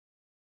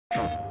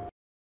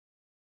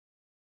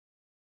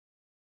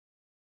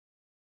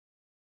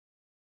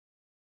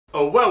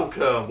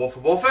Welcome,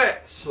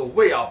 BwolfTheWolf. So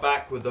we are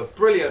back with a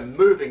brilliant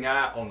moving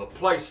out on the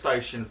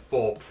PlayStation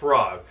 4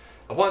 Pro.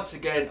 And once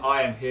again,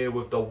 I am here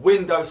with the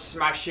window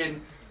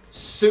smashing,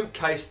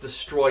 suitcase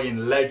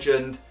destroying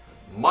legend,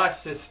 my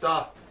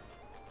sister,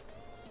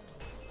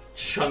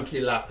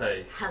 Chunky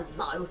Lappy.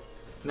 Hello.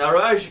 Now,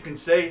 as you can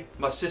see,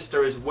 my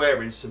sister is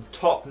wearing some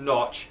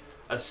top-notch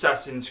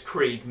Assassin's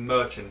Creed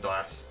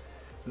merchandise.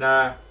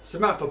 Now,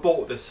 Samantha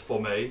bought this for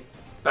me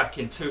back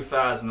in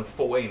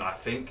 2014, I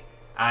think.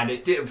 And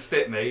it didn't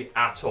fit me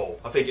at all.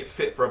 I think it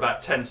fit for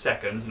about 10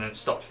 seconds and then it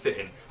stopped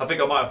fitting. I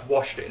think I might have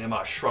washed it and it might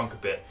have shrunk a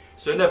bit.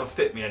 So it never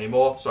fit me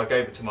anymore, so I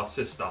gave it to my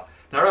sister.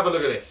 Now have a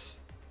look at this.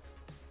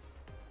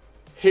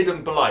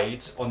 Hidden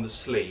blades on the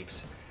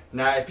sleeves.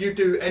 Now if you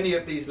do any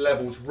of these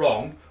levels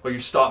wrong, or you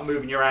start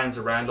moving your hands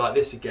around like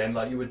this again,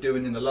 like you were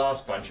doing in the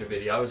last bunch of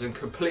videos and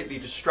completely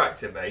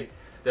distracting me,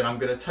 then I'm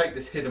going to take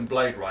this hidden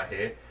blade right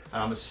here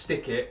and I'm going to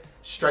stick it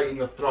straight in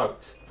your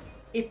throat.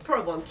 It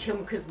probably won't kill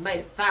me because it's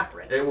made of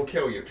fabric. It will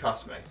kill you,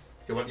 trust me.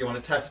 You want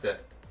to test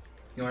it?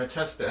 You want to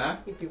test it, huh?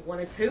 If you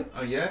wanted to.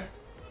 Oh yeah?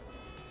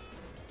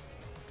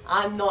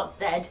 I'm not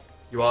dead.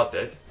 You are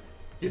dead.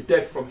 You're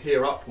dead from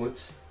here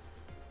upwards.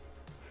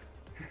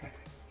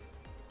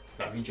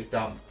 That means you're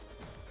done.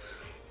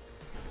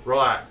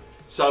 Right,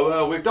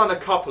 so we've done a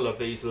couple of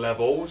these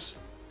levels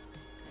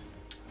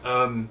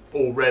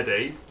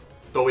already,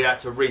 but we had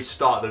to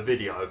restart the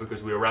video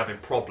because we were having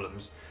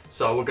problems.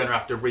 So we're going to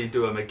have to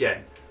redo them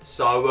again.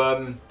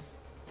 So,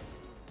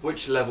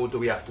 which level do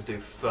we have to do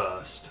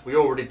first? We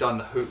already done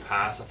the hoop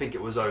house. I think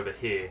it was over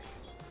here.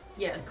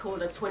 Yeah,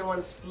 called a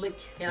 21 Slick.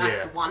 Yeah,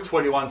 that's the one.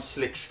 21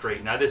 Slick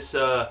Street. Now this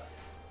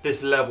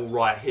this level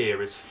right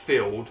here is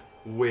filled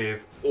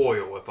with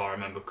oil, if I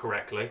remember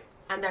correctly.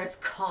 And there's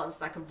cars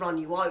that can run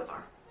you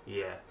over.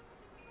 Yeah.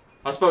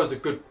 I suppose the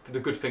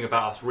good thing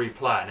about us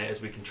replaying it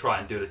is we can try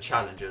and do the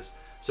challenges.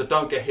 So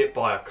don't get hit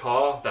by a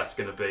car. That's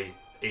going to be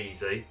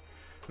easy.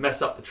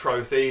 Mess up the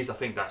trophies. I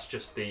think that's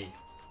just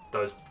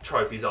those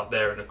trophies up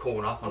there in the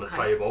corner on the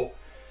table.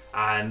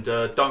 And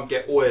don't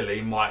get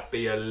oily might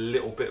be a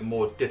little bit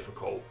more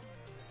difficult.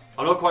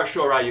 I'm not quite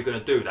sure how you're going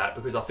to do that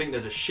because I think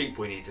there's a sheep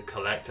we need to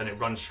collect and it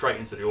runs straight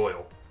into the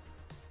oil.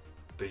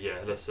 But yeah,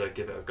 let's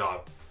give it a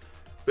go.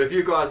 But if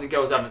you guys and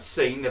girls haven't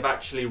seen, they've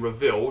actually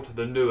revealed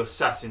the new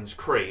Assassin's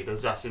Creed,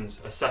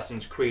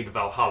 Assassin's Creed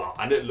Valhalla,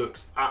 and it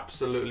looks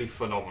absolutely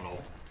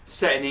phenomenal.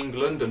 Set in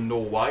England and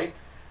Norway.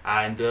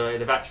 And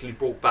they've actually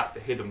brought back the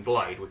Hidden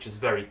Blade, which is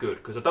very good,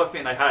 because I don't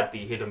think they had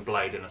the Hidden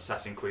Blade in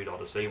Assassin's Creed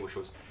Odyssey, which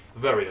was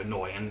very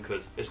annoying,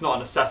 because it's not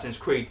an Assassin's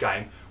Creed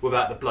game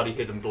without the bloody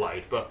Hidden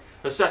Blade, but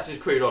Assassin's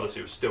Creed Odyssey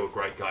was still a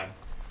great game,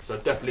 so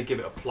definitely give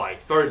it a play.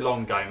 Very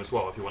long game as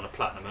well if you want to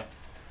platinum it.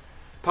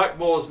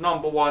 Packmore's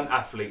 #1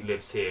 athlete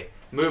lives here.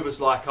 Movers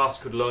like us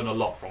could learn a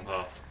lot from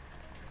her.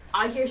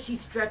 I hear she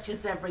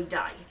stretches every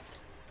day.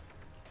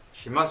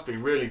 She must be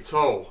really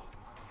tall.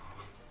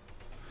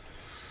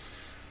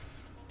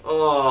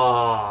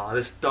 Oh,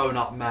 this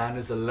donut man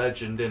is a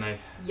legend, isn't he?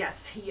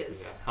 Yes, he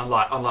is. Yeah.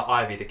 Unlike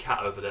Ivy, the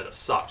cat over there that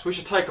sucks. We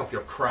should take off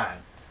your crown.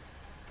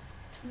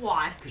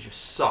 Why? Because you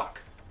suck.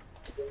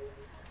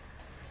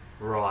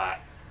 Right.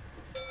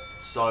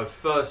 So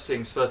first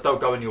things first,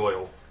 don't go in the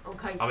oil.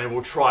 Okay. I mean,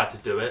 we'll try to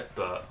do it,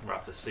 but we'll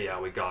have to see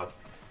how we go.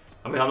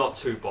 I mean, I'm not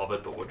too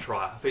bothered, but we'll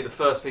try. I think the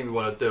first thing we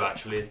want to do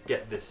actually is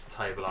get this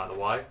table out of the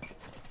way.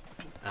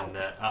 And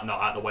not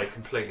out of the way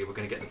completely. We're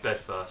going to get the bed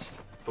first.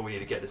 But we need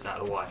to get this out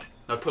of the way.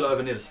 No, pull it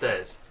over near the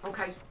stairs.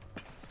 Okay.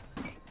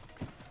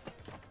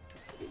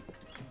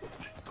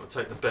 I'll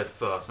take the bed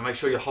first. And make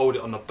sure you hold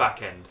it on the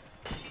back end.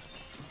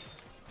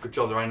 Good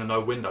job there ain't no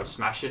window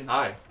smashing.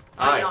 Hey.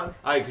 Hey.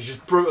 Hey, because you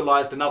just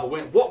brutalised another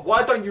window. What?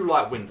 Why don't you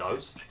like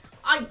windows?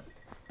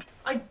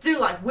 I do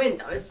like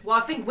windows. Well,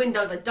 I think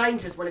windows are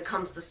dangerous when it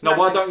comes to smashing.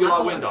 No, why don't you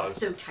like windows? A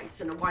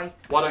suitcase in a way.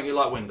 Why don't you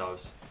like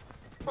windows?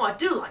 Well, I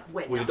do like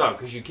windows. Well, you don't,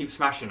 because you keep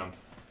smashing them.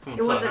 Come on,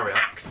 it was an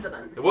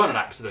accident. It wasn't an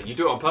accident. You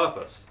do it on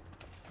purpose.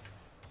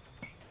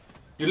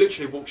 You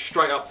literally walked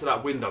straight up to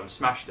that window and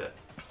smashed it.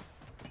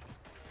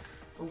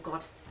 Oh,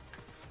 God.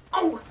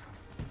 Oh!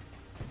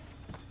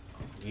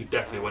 You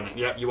definitely went in.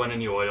 Yep, you went in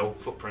the oil.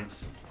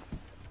 Footprints.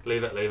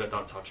 Leave it,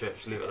 don't touch it.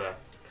 Just leave it there.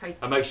 Okay.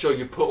 And make sure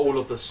you put all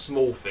of the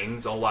small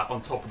things on, like,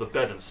 on top of the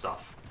bed and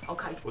stuff.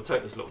 Okay. We'll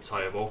take this little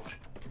table.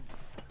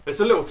 It's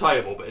a little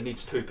table, but it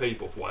needs 2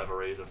 people for whatever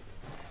reason.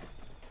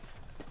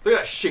 Look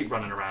at that sheep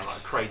running around like a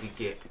crazy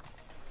git.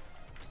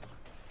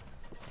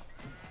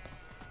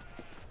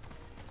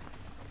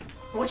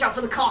 Watch out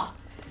for the car.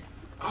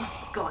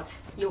 Oh, God.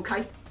 You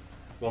okay?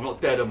 Well, I'm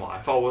not dead, am I?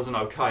 If I wasn't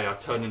okay, I'd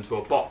turn into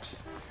a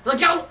box.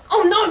 Look out!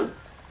 Oh, no!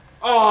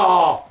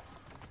 Oh!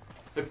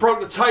 It broke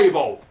the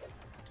table!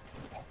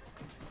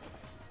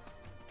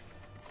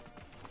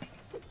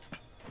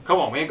 Come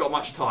on, we ain't got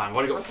much time.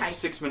 We've only got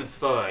 6 minutes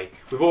 30.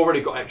 We've already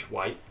got extra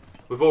weight.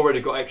 We've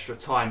already got extra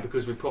time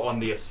because we put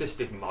on the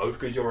assisted mode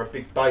because you're a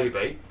big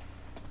baby.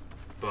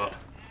 But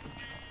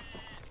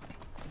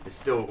it's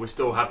still, we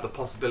still have the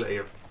possibility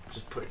of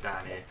just put it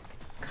down here.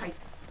 Okay.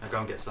 Now go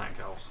and get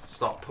something else.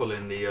 Start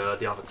pulling the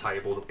other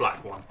table, the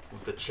black one,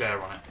 with the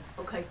chair on it.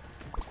 Okay.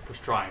 Push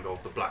triangle,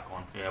 the black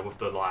one. Yeah, with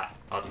the light.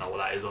 I don't know what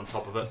that is on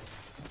top of it.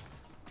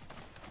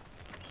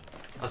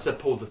 I said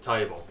pull the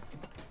table.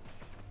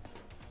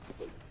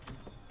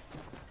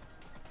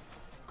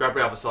 Grab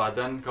the other side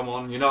then, come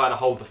on. You know how to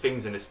hold the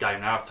things in this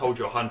game now. I've told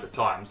you 100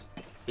 times.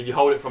 If you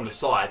hold it from the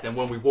side, then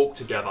when we walk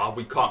together,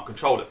 we can't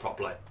control it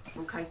properly.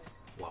 Okay.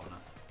 What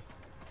happened?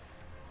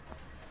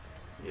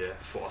 Yeah,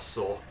 thought I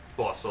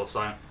saw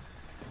something.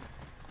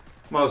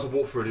 Might as well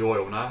walk through the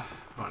oil now.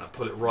 Right, now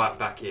pull it right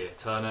back here.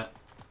 Turn it.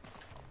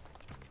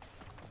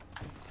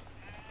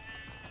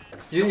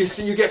 You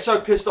see, you get so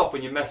pissed off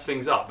when you mess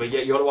things up, but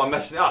yet you're the one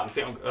messing it up. You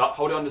think,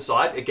 hold it on the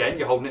side. Again,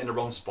 you're holding it in the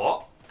wrong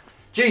spot.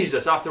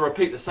 Jesus, I have to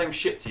repeat the same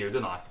shit to you,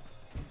 don't I?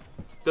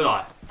 Don't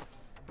I?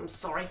 I'm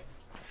sorry.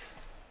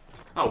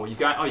 Oh, well, you're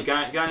going in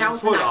That the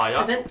was toilet, an are you?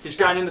 accident. You're just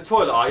going in the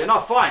toilet, are you? No,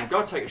 fine. Go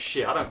and take a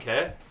shit. I don't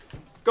care.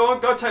 Go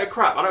take a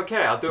crap. I don't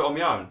care. I'll do it on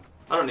my own.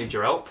 I don't need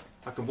your help.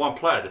 I can one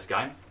player this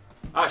game.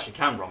 I actually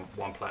can run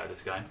one player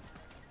this game.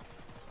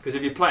 Because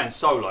if you're playing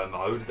solo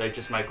mode, they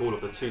just make all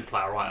of the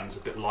 2-player items a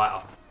bit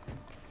lighter.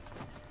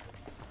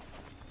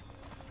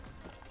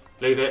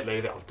 Leave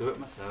it. I'll do it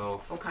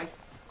myself. Okay.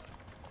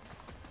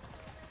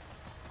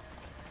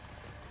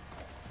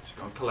 Just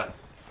go and collect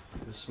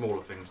the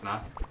smaller things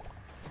now.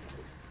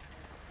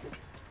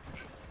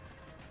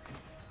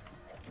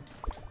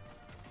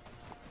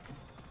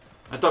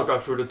 And don't go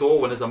through the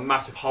door when there's a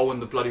massive hole in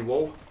the bloody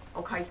wall.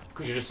 Okay.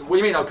 Because you just... What do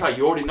you mean okay?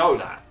 You already know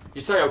that.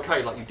 You say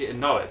okay like you didn't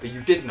know it, but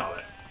you did know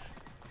it.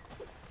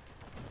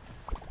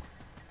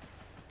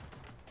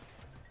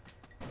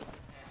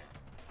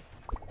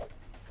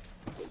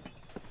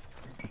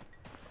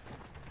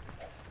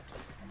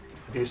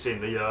 Have you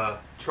seen the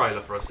trailer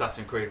for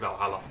Assassin's Creed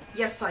Valhalla?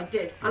 Yes, I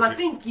did. And I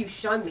think you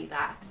showed me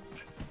that.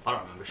 I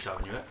don't remember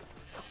showing you it.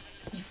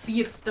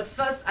 The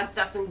first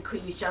Assassin's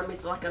Creed you showed me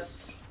is like a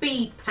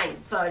speed paint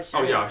version.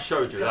 Oh yeah, I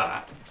showed you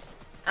that.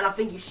 And I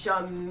think you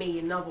showed me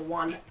another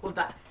one with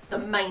the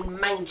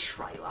main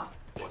trailer.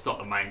 Well, it's not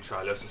the main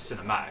trailer, it's a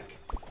cinematic.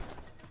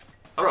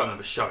 I don't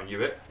remember showing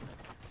you it.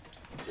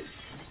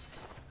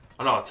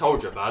 I know I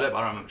told you about it, but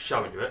I don't remember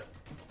showing you it.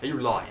 Are you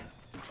lying?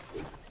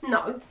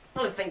 No,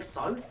 I don't think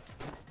so.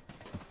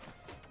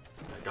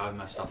 There you go,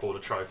 messed up all the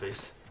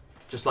trophies.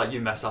 Just like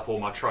you mess up all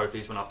my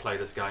trophies when I play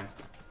this game.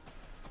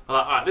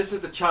 Alright, this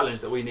is the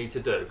challenge that we need to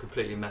do.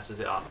 Completely messes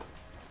it up.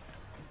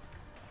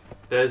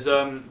 There's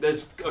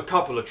a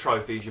couple of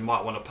trophies you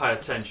might want to pay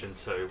attention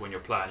to when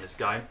you're playing this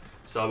game.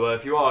 So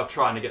if you are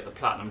trying to get the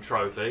platinum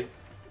trophy,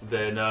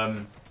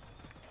 then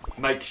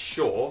make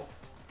sure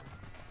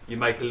you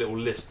make a little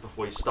list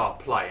before you start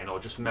playing, or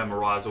just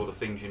memorise all the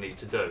things you need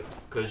to do.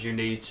 Because you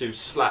need to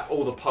slap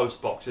all the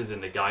post boxes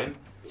in the game,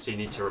 so you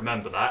need to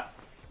remember that.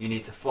 You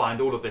need to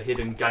find all of the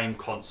hidden game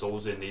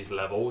consoles in these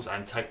levels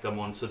and take them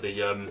onto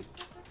the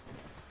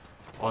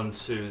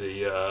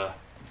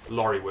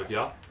lorry with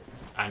you.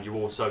 And you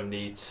also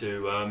need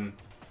to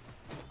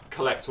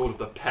collect all of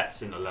the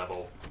pets in the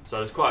level. So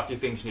there's quite a few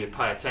things you need to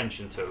pay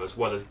attention to, as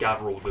well as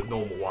gather all the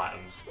normal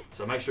items.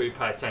 So make sure you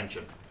pay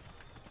attention.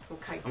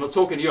 Okay. I'm not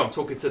talking to you, I'm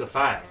talking to the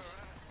fans.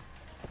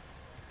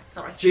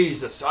 Sorry.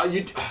 Jesus, are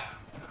you...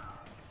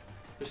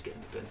 Just get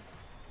in the bin.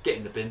 Get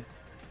in the bin.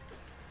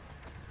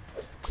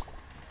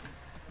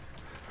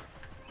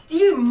 Do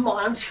you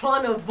mind? I'm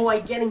trying to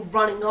avoid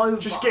running over.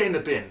 Just get in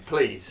the bin,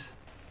 please.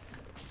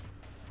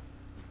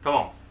 Come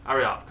on,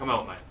 hurry up, come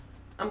help me.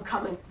 I'm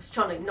coming. I was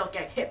trying to not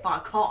get hit by a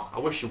car. I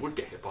wish you would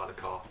get hit by the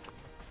car.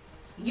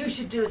 You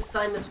should do the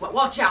same as well.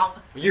 Watch out.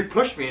 You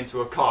pushed me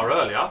into a car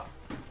earlier.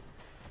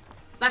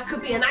 That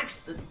could be an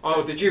accident.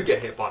 Oh, did you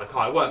get hit by the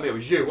car? It weren't me, it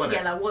was you, wasn't it?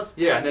 Yeah, that was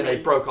Yeah, and then me.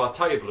 they broke our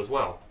table as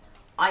well.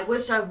 I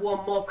wish I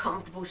wore more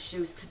comfortable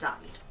shoes today.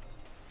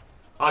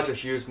 I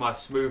just used my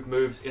Smooth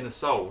Moves Inner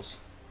Soles.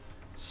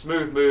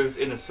 Smooth Moves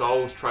Inner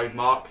Soles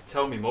trademark.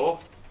 Tell me more.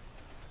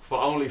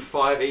 For only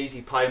 5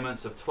 easy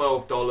payments of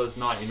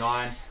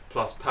 $12.99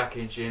 plus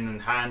packaging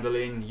and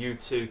handling, you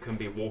too can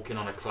be walking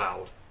on a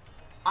cloud.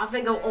 I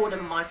think I'll order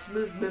my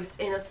Smooth Moves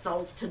Inner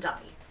Soles today.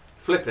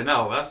 Flipping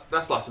hell,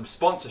 that's like some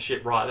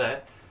sponsorship right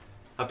there.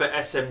 I bet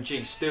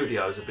SMG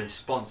Studios have been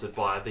sponsored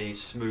by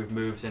these Smooth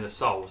Moves Inner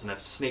Soles and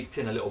have sneaked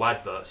in a little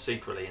advert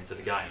secretly into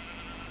the game.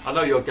 I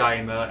know your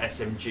game,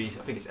 SMG,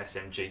 I think it's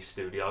SMG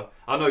Studio.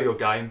 I know your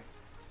game.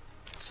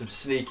 Some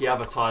sneaky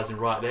advertising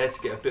right there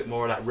to get a bit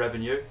more of that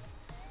revenue.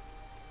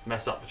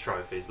 Mess up the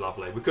trophies,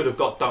 lovely. We could have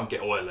got Don't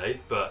Get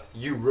Oily, but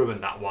you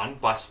ruined that one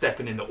by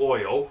stepping in the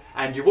oil,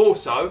 and you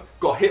also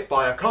got hit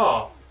by a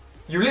car.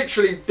 You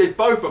literally did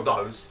both of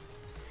those.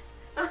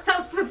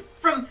 That's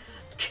from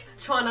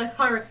trying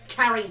to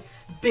carry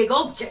big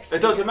objects.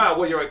 It doesn't matter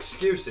what your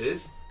excuse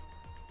is.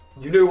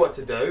 You knew what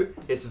to do.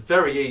 It's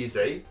very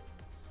easy.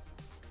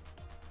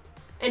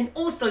 And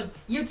also,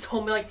 you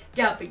told me, like,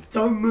 Gabby,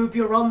 don't move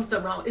your arms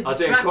around. It's I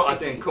distracting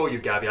didn't me. call you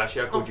Gabby,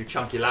 actually. I called you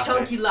Chunky Lappy.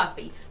 Chunky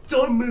Lappy.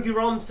 Don't move your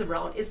arms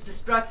around. It's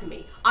distracting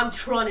me. I'm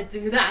trying to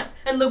do that,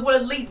 and look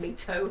what it leads me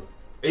to.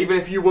 Even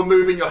if you were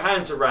moving your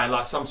hands around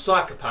like some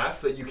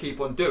psychopath that you keep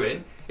on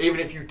doing, even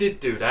if you did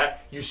do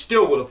that, you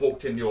still would have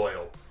walked in the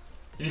oil.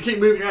 If you keep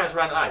moving your hands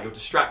around like that, you'll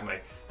distract me.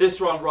 This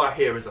one right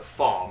here is a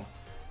farm.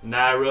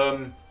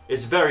 Now,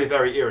 it's very,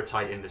 very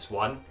irritating, this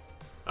one.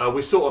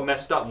 We sort of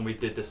messed up when we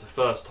did this the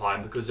first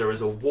time because there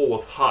is a wall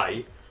of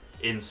hay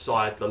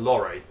inside the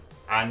lorry.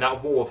 And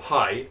that wall of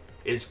hay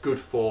is good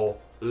for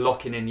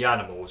locking in the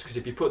animals, because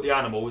if you put the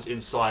animals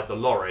inside the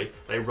lorry,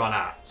 they run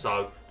out.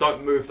 So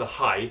don't move the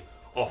hay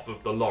off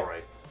of the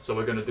lorry. So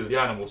we're going to do the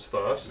animals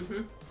first.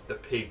 The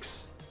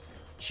pigs,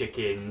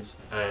 chickens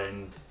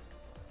and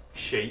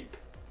sheep.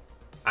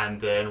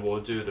 And then we'll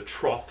do the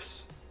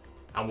troughs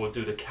and we'll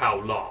do the cow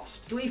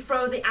last. Do we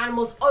throw the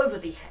animals over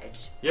the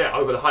hedge? Yeah,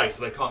 over the hay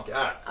so they can't get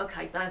out.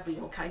 Okay, that'd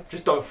be okay.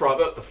 Just don't throw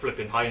it at the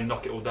flipping hay and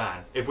knock it all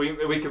down. If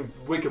we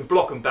can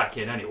block them back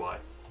in anyway.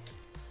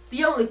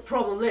 The only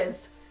problem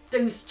is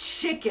those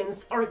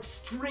chickens are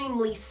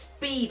extremely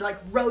like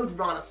road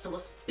runners sort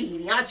of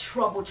speedy. I had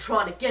trouble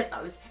trying to get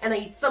those, and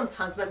they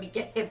sometimes make me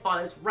get hit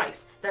by those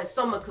rakes. Though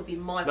someone could be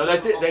my No,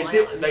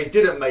 they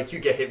didn't make you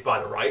get hit by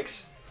the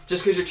rakes.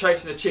 Just because you're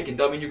chasing a chicken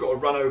don't mean you've got to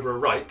run over a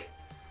rake.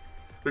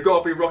 We've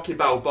got to be Rocky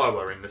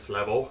Balboa in this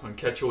level and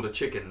catch all the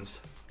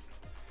chickens.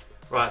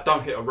 Right,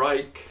 don't hit a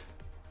rake.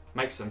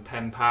 Make some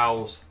pen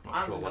pals.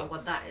 I don't know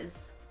what that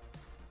is.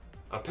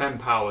 A pen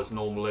pal is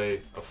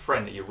normally a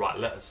friend that you write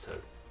letters to.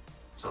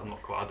 So I'm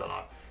not quite, I don't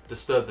know.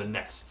 Disturb the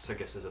nests. I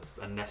guess there's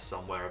a nest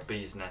somewhere, a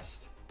bee's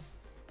nest.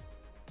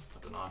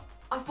 I don't know.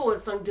 I thought it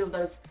was something to do with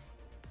those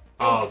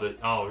eggs.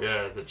 Oh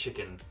yeah, the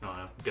chicken. Oh,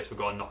 yeah. I guess we've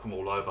got to knock them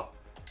all over.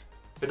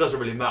 It doesn't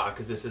really matter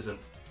because this isn't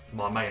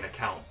my main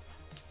account.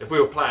 If we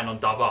were playing on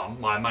Davam,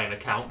 my main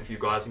account, if you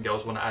guys and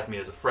girls want to add me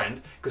as a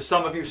friend, because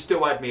some of you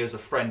still add me as a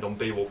friend on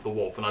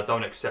BwolfTheWolf, and I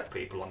don't accept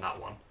people on that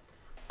one.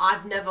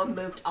 I've never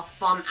moved a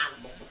farm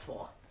animal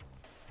before.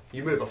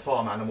 You move a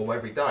farm animal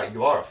every day.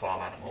 You are a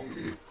farm animal.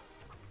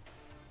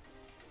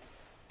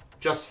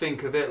 Just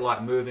think of it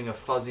like moving a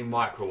fuzzy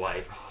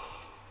microwave.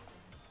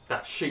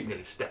 That sheep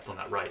nearly stepped on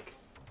that rake.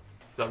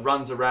 That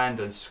runs around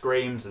and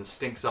screams and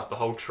stinks up the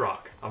whole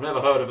truck. I've never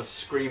heard of a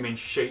screaming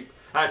sheep.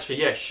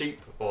 Actually, yeah,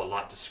 sheep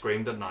like to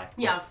scream, don't they?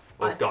 Yeah.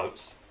 Or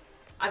goats.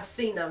 I've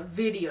seen a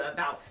video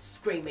about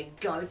screaming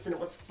goats and it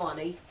was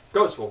funny.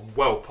 Goats were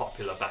well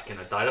popular back in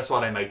the day. That's why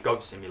they made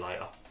Goat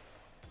Simulator.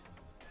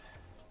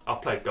 I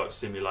played Goat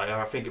Simulator.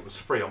 I think it was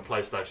free on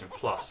PlayStation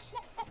Plus,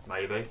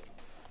 maybe.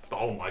 But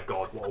oh my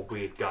god, what a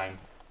weird game.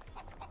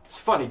 It's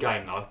a funny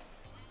game though.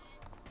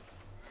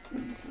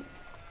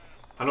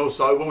 And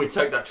also, when we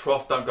take that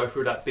trough, don't go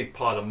through that big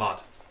pile of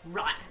mud.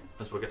 Right.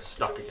 As we'll get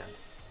stuck again.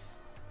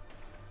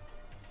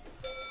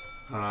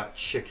 Alright,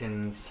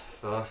 chickens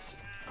first.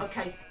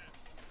 Okay.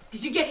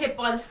 Did you get hit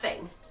by the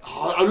thing?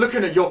 Oh, I'm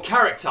looking at your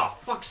character.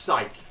 Fuck's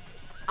sake.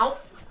 Oh,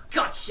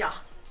 gotcha.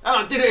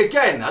 And I did it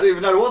again. I didn't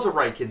even know there was a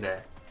rake in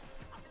there.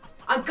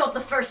 I got the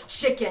first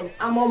chicken.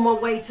 I'm on my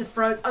way to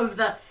throw it over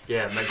the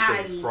Yeah, make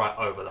sure you fry it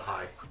over the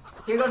hay.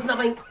 Here goes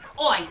nothing.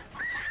 Oi.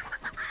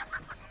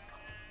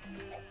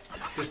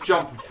 Just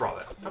jump and throw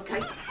it.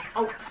 Okay.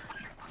 Oh.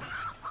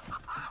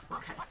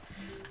 Okay.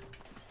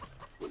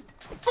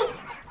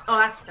 Oh,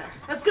 that's better.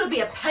 That's gonna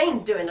be a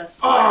pain doing a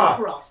square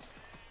across.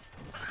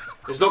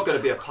 It's not going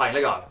to be a pain.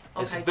 Let go.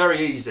 Okay. It's very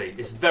easy.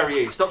 It's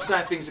very easy. Stop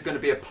saying things are going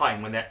to be a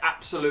pain when they're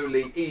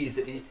absolutely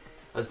easy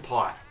as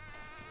pie.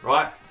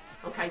 Right?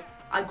 Okay.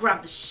 I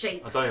grabbed the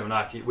sheep. I don't even know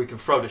if we can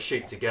throw the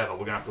sheep together. We're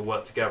going to have to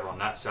work together on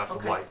that, so I have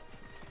to wait.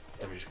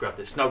 Let me just grab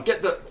this. No,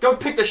 go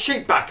pick the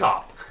sheep back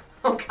up.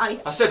 Okay.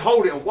 I said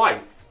hold it and wait.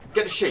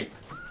 Get the sheep.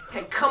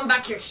 Okay, come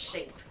back here,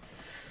 sheep.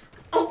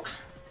 Oh.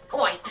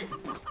 Oi.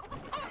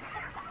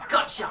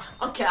 Gotcha.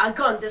 Okay, I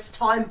got him this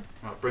time.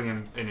 Right, bring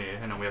him in here,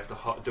 and then we have to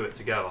do it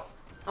together.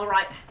 All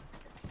right.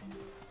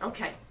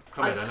 Okay.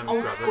 Come here then, let me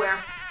grab square.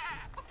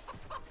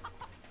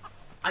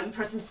 Are you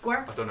pressing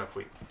square? I don't know if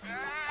we...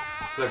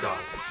 Let go. Let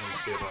me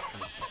see if I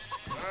can...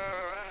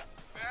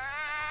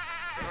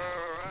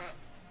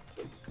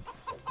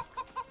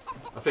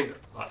 I think,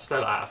 stay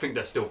like that. I think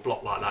they're still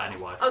blocked like that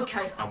anyway.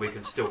 Okay. And we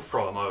can still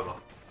throw them over.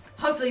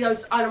 Hopefully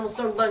those animals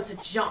don't learn to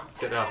jump.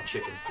 Get the other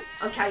chicken.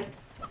 Okay.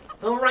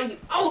 Alright, you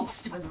old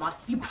stupid mud.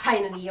 You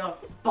pain in the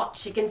ass, butt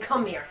chicken.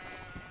 Come here.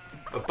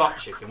 A butt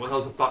chicken? What the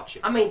hell's a butt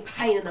chicken? I mean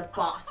pain in the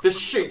butt. This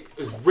sheep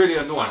is really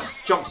annoying. It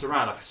jumps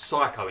around like a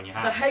psycho in your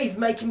hands. The hay's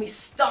making me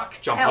stuck.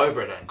 Jump Help.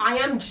 over it then. I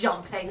am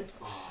jumping.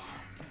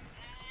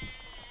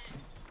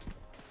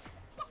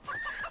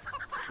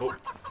 Oh.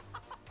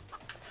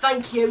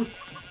 Thank you.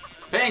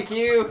 Thank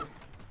you.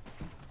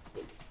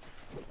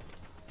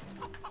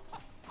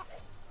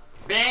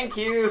 Thank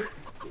you.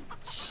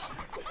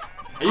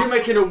 Are you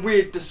making a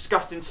weird,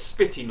 disgusting,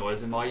 spitty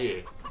noise in my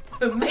ear?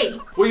 For me?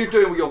 What are you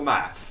doing with your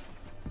mouth?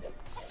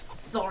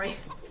 Sorry.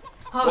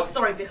 Oh,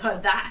 sorry if you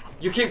heard that.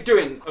 You keep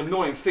doing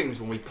annoying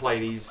things when we play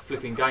these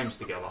flipping games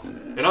together.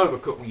 In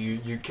Overcooked,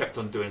 you kept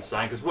on doing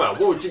something as well.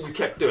 What was it you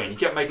kept doing? You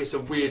kept making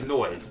some weird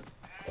noise.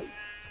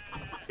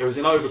 It was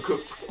in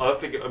Overcooked, I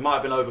think it might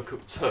have been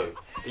Overcooked 2,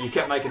 but you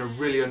kept making a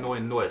really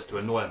annoying noise to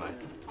annoy me.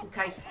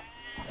 Okay.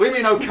 What do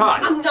you mean okay?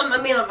 I'm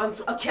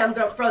okay, I'm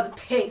gonna throw the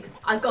pig.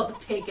 I got the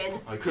pig in.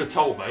 Oh, you could have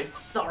told me.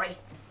 Sorry.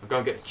 I'll go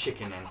and get the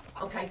chicken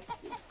in. Okay.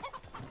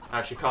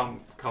 Actually,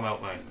 come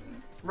help me.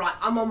 Right,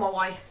 I'm on my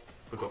way.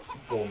 We've got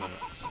 4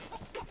 minutes.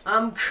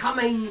 I'm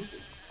coming.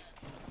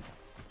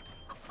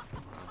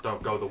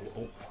 Don't go the...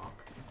 Oh, fuck.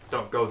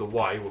 Don't go the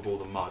way with all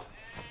the mud.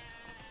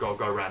 Gotta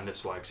go around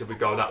this way, because if we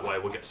go that way,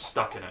 we'll get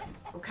stuck in it.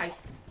 Okay.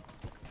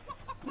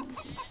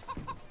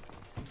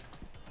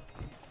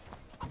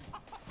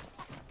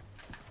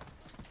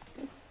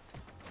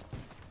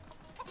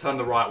 Turn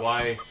the right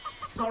way.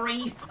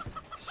 Sorry.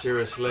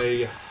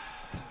 Seriously.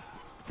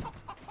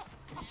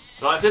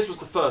 Like, if this was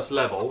the first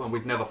level, and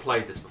we'd never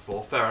played this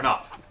before, fair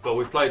enough. But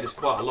we've played this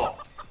quite a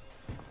lot.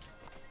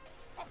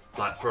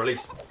 Like, for at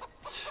least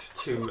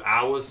 2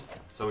 hours.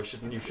 So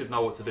you should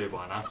know what to do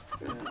by now.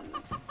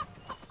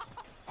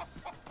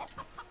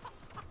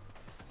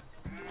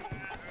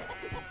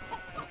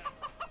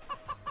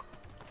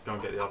 Go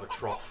and get the other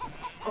trough.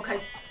 Okay.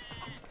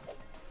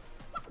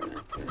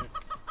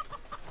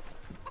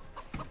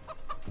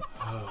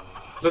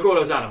 Look at all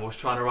those animals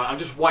trying to run. I'm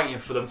just waiting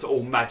for them to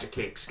all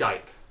magically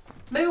escape.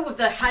 Maybe with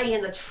the hay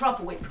and the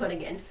truffle we're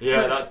putting in.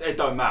 Yeah, it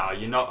don't matter.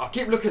 You know, I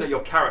keep looking at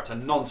your character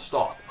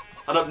non-stop.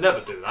 I don't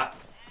never do that.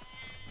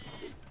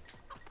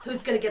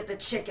 Who's gonna get the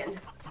chicken?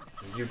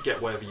 You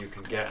get whatever you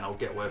can get, and I'll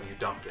get whatever you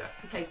don't get.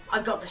 Okay,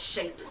 I got the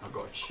sheep. I've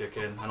got a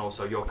chicken, and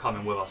also you're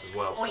coming with us as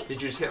well. Oi.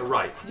 Did you just hit a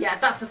rake? Yeah,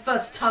 that's the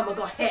first time I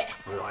got hit.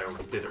 Well, I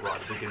already did it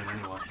right at the beginning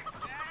anyway.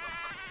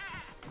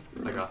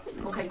 There you go.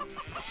 Okay.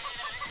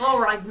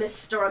 Alright,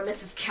 Mr. and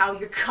Mrs. Cow,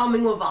 you're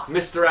coming with us.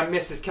 Mr. and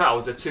Mrs. Cow,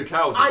 is there 2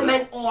 cows? I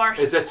meant horse.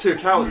 Is there 2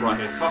 cows right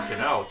here? Fucking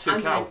hell, 2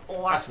 I cows. meant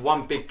horse. That's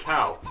one big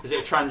cow. Is it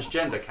a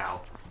transgender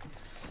cow?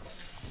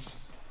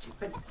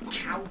 Stupid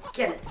cow,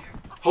 get in there.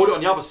 Hold it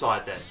on the other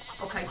side then.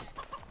 Okay.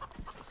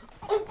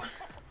 Oh.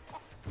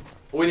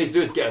 All we need to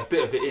do is get a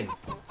bit of it in.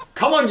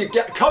 Come on,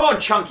 come on,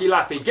 Chunky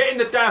Lappy, get in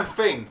the damn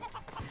thing.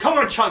 Come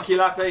on, Chunky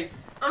Lappy.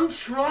 I'm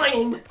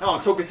trying. No,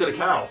 I'm talking to the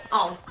cow.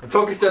 Oh. I'm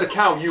talking to the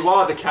cow. You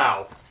are the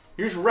cow.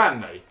 You just ran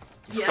me,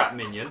 you Yeah. fat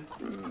minion.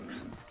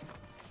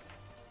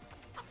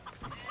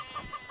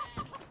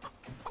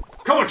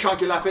 Come on,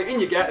 Chunky Lappy, in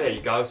you get. There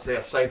you go. See,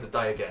 I saved the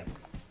day again.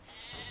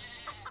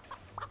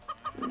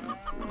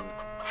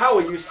 How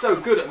are you so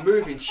good at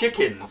moving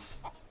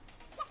chickens?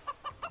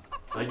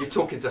 Are you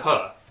talking to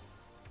her,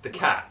 the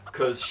cat?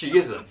 Because she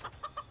isn't.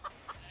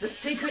 The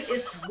secret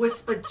is to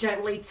whisper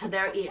gently to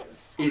their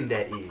ears. In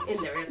their ears. In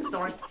their ears,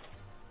 sorry.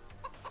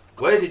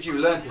 Where did you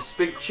learn to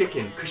speak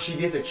chicken? Because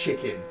she is a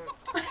chicken.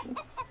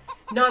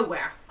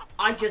 Nowhere.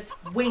 I just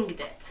winged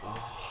it.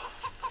 Oh,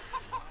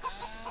 fuck's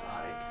sake.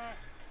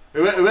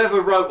 Whoever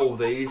wrote all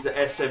these at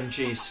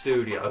SMG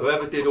Studio,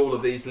 whoever did all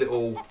of these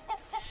little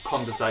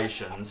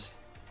conversations,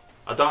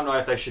 I don't know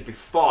if they should be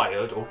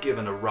fired or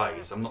given a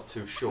raise. I'm not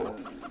too sure.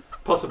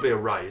 Possibly a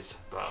raise,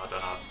 but I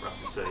don't know. We'll have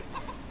to see.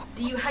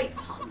 Do you hate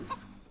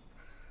puns?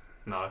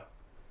 No.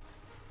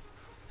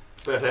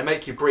 But if they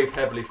make you breathe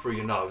heavily through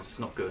your nose, it's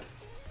not good.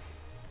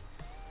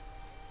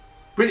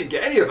 We didn't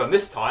get any of them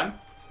this time.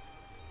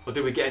 Or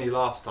did we get any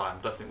last time?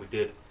 Don't think we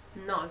did.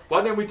 No.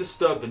 Why didn't we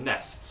disturb the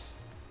nests?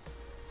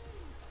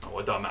 Oh, well,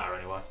 it don't matter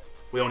anyway.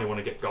 We only want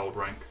to get gold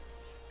rank.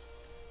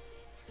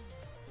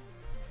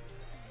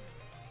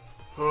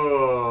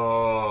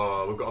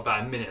 Oh, we've got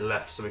about a minute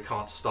left, so we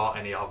can't start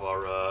any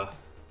other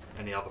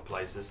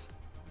places.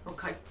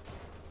 Okay.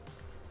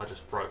 I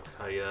just broke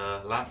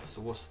a lamp,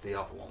 so what's the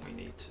other one we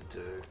need to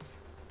do?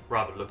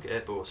 Rather look at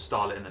it, but we'll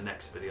start it in the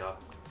next video.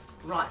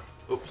 Right.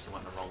 Oops, I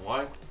went the wrong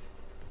way.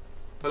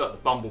 Oh, look, the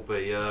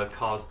Bumblebee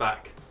car's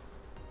back.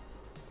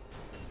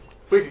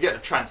 If we could get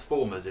the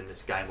Transformers in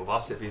this game with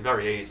us, it'd be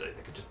very easy.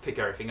 They could just pick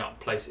everything up and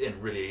place it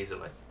in really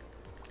easily.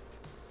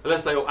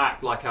 Unless they all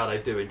act like how they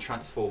do in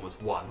Transformers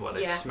 1, where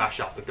they smash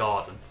up the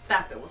garden.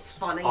 That bit was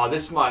funny. Oh,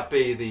 this might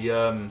be the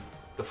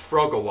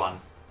Frogger one.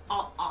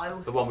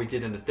 Uh-oh. The one we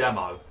did in the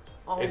demo.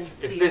 Oh, if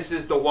this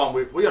is the one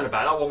we on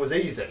about, that one was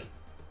easy.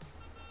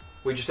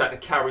 We just had to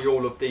carry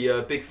all of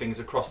the big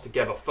things across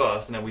together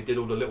first, and then we did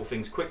all the little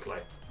things quickly.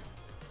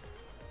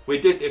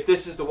 If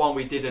this is the one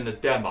we did in the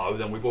demo,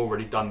 then we've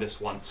already done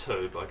this one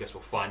too, but I guess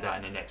we'll find out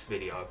in the next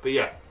video. But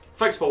yeah,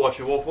 thanks for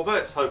watching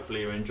BwolfTheWolf.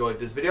 Hopefully you enjoyed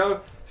this video.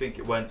 I think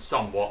it went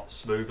somewhat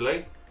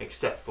smoothly,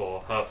 except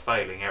for her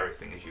failing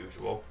everything as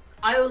usual.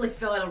 I only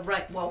failed at a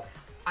rate. Well,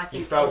 I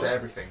think you failed at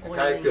everything.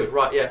 Okay, good.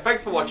 Right, yeah.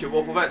 Thanks for watching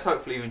BwolfTheWolf.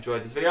 Hopefully you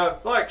enjoyed this video.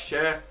 Like,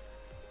 share,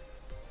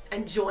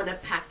 and join a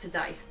pack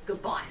today.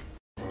 Goodbye.